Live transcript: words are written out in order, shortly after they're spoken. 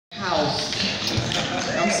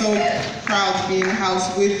so proud to be in the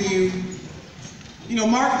house with you. You know,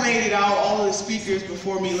 Mark laid it out, all of the speakers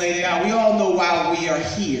before me laid it out. We all know why we are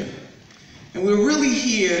here. And we're really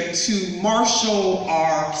here to marshal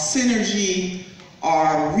our synergy,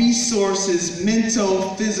 our resources,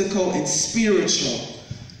 mental, physical, and spiritual,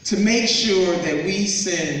 to make sure that we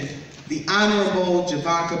send the Honorable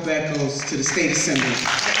Jovanka Beckles to the State Assembly.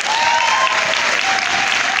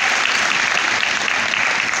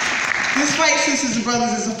 This fight, sisters and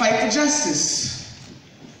brothers, is a fight for justice.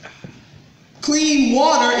 Clean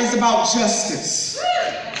water is about justice.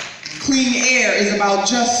 Clean air is about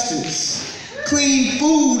justice. Clean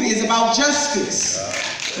food is about justice.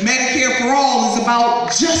 Medicare for all is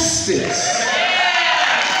about justice.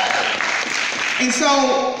 And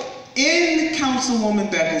so, in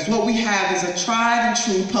Councilwoman Beckles, what we have is a tried and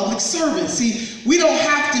true public servant. See, she don't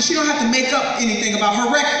have to make up anything about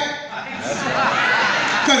her record.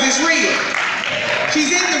 Because it's real. She's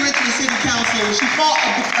in the Richmond City Council and she fought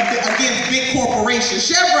against big corporations.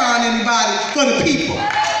 Chevron, anybody, for the people.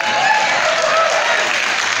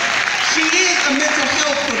 She is a mental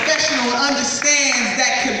health professional and understands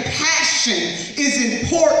that compassion is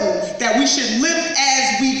important, that we should lift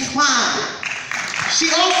as we climb. She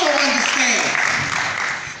also understands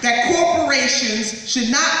that corporations should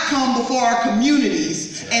not come before our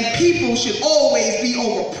communities and people should always be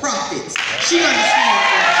over profits. She understands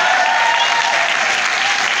that.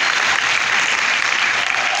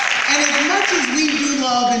 And as much as we do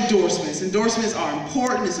love endorsements, endorsements are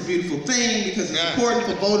important. It's a beautiful thing because it's important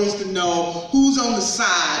for voters to know who's on the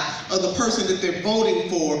side of the person that they're voting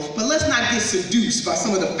for. But let's not get seduced by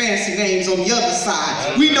some of the fancy names on the other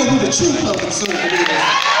side. We know who the true public servant is.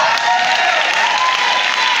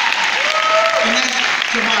 And that's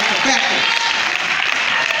Jovanka Beckles.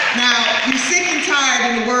 Now, we're sick and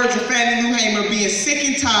tired, in the words of Fannie Lou Hamer, being sick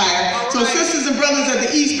and tired. So sisters and brothers of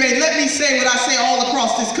the East Bay, let me say what I say all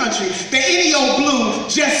across this country. The any old blue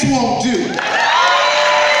just won't do.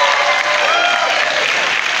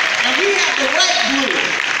 And we have the right blue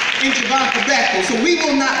in Jovanka Beckles, so we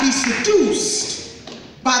will not be seduced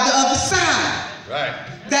by the other side. Right.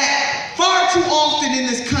 That far too often in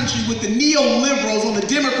this country with the neoliberals on the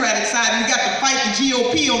Democratic side, and we got to fight the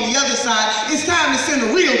GOP on the other side, it's time to send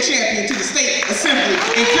a real champion to the State Assembly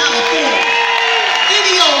in California.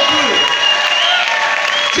 Any old blue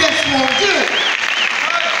just won't do.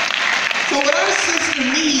 So with our sister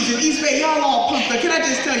needs in East Bay, y'all all pumped up. Can I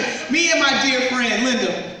just tell you, me and my dear friend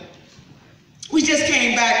Linda, we just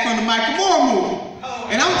came back from the Michael Moore movie.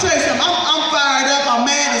 And I'm gonna tell you something, I'm fired up, I'm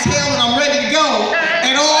mad as hell, and I'm ready to go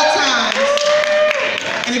at all times.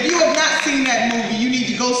 And if you have not seen that movie, you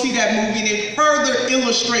need to go see that movie, and it further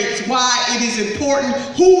illustrates why it is important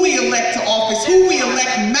who we elect to office, who we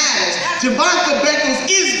elect matters. Jovanka Beckles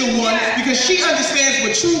is the one because she understands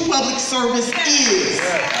what true public service is.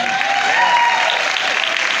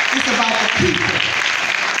 It's about the people.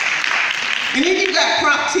 And then you got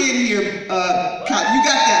Prop 10 here, you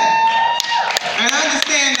got that. And I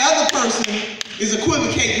understand the other person is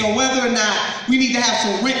equivocating on whether or not we need to have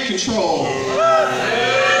some rent control.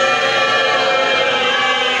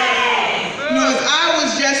 You know, as I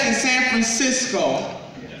was just in San Francisco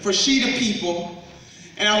for Sheeta People,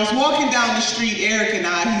 and I was walking down the street, Eric and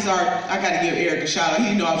I gotta give Eric a shout out. He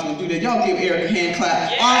didn't know I was gonna do that. Y'all give Eric a hand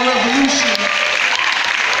clap. Our revolution.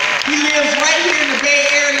 He lives right here in the Bay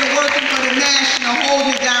Area working for the National,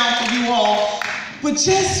 holding it down for you all. But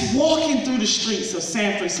just walking through the streets of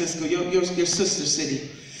San Francisco, your sister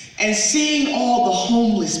city, and seeing all the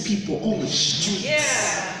homeless people on the streets.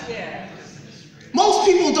 Yeah. Most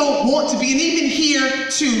people don't want to be, and even here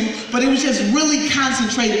too, but it was just really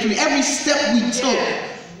concentrated for me. Every step we took.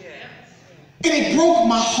 And it broke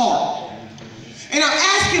my heart. And I'm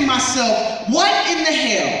asking myself, what in the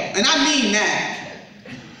hell, and I mean that,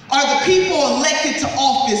 are the people elected to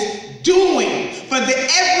office doing for the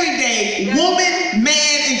everyday woman,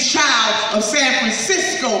 man, and child of San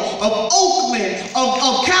Francisco, of Oakland,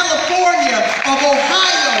 of California, of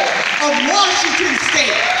Ohio, of Washington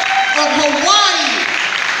State, of Hawaii?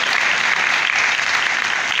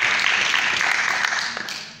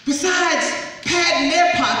 Besides patting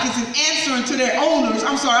their pockets and answering to their owners,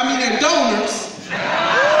 their donors.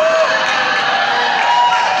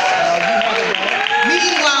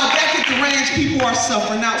 Meanwhile, back at the ranch, people are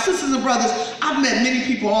suffering. Now, sisters and brothers, I've met many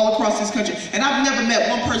people all across this country, and I've never met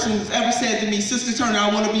one person who's ever said to me, Sister Turner,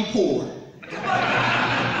 I want to be poor.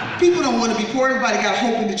 People don't want to be poor. Everybody got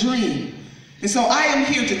hope and a dream. And so I am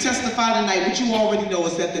here to testify tonight. What you already know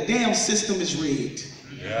is that the damn system is rigged.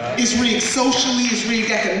 It's rigged socially, it's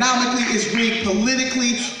rigged economically, it's rigged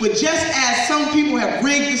politically. But just as some people have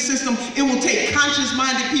rigged the system, it will take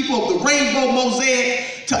conscious-minded people of the rainbow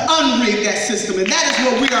mosaic to unrig that system. And that is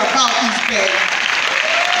what we are about, East Bay.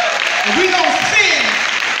 And we don't send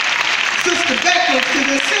Sister Beckles to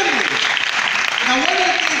the assembly. Now, one of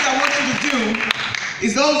the things I want you to do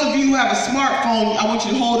is those of you who have a smartphone, I want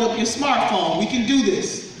you to hold up your smartphone. We can do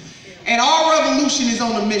this. And our revolution is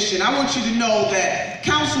on a mission. I want you to know that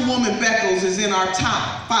Councilwoman Beckles is in our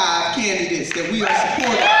top 5 candidates that we are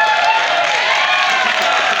supporting.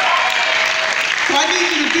 So I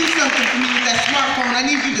need you to do something for me with that smartphone. I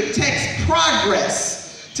need you to text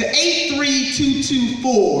progress to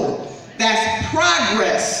 83224. That's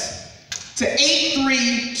progress to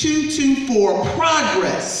 83224.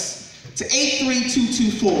 Progress to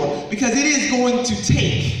 83224. Because it is going to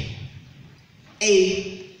take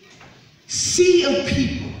a sea of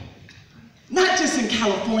people, not just in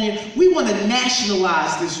California. We want to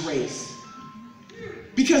nationalize this race.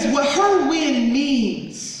 Because what her win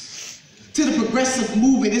means to the progressive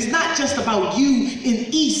movement is not just about you in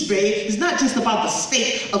East Bay, it's not just about the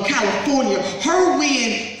state of California. Her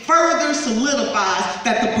win further solidifies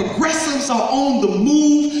that the progressives are on the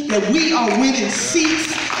move, that we are winning seats,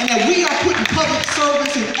 and that we are putting public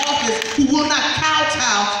servants in office who will not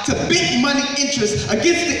kowtow to big money interests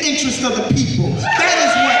against the interests of the people. That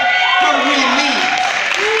is what her win means.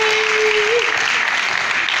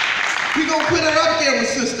 We're going to put her up there with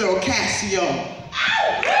Sister Ocasio.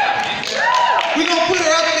 We're going to put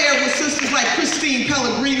her up there with sisters like Christine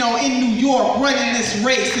Pellegrino in New York running this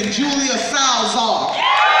race, and Julia Salazar.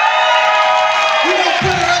 We're going to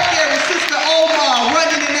put her up there with Sister Omar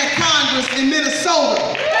running in that Congress in Minnesota.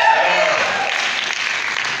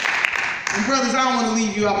 And brothers, I don't want to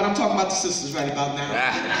leave you out, but I'm talking about the sisters right about now.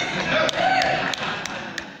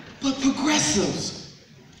 But progressives,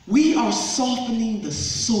 we are softening the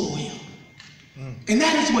soil. And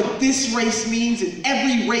that is what this race means, in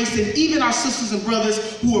every race, and even our sisters and brothers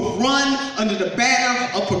who have run under the banner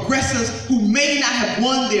of progressives who may not have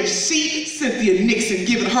won their seat. Cynthia Nixon,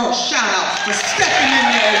 giving her a shout out for stepping in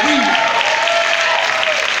the arena.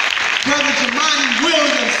 Brother Jamani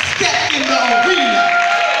Williams stepped in the arena.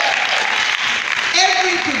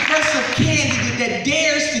 Every progressive candidate that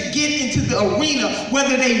dares to get into the arena,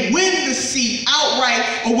 whether they win the seat outright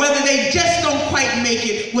or whether they just don't quite make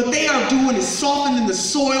it, what they are doing is softening the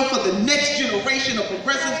soil for the next generation of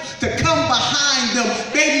progressives to come behind them.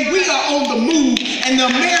 Baby, we are on the move, and the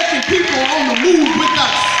American people are on the move with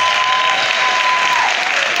us.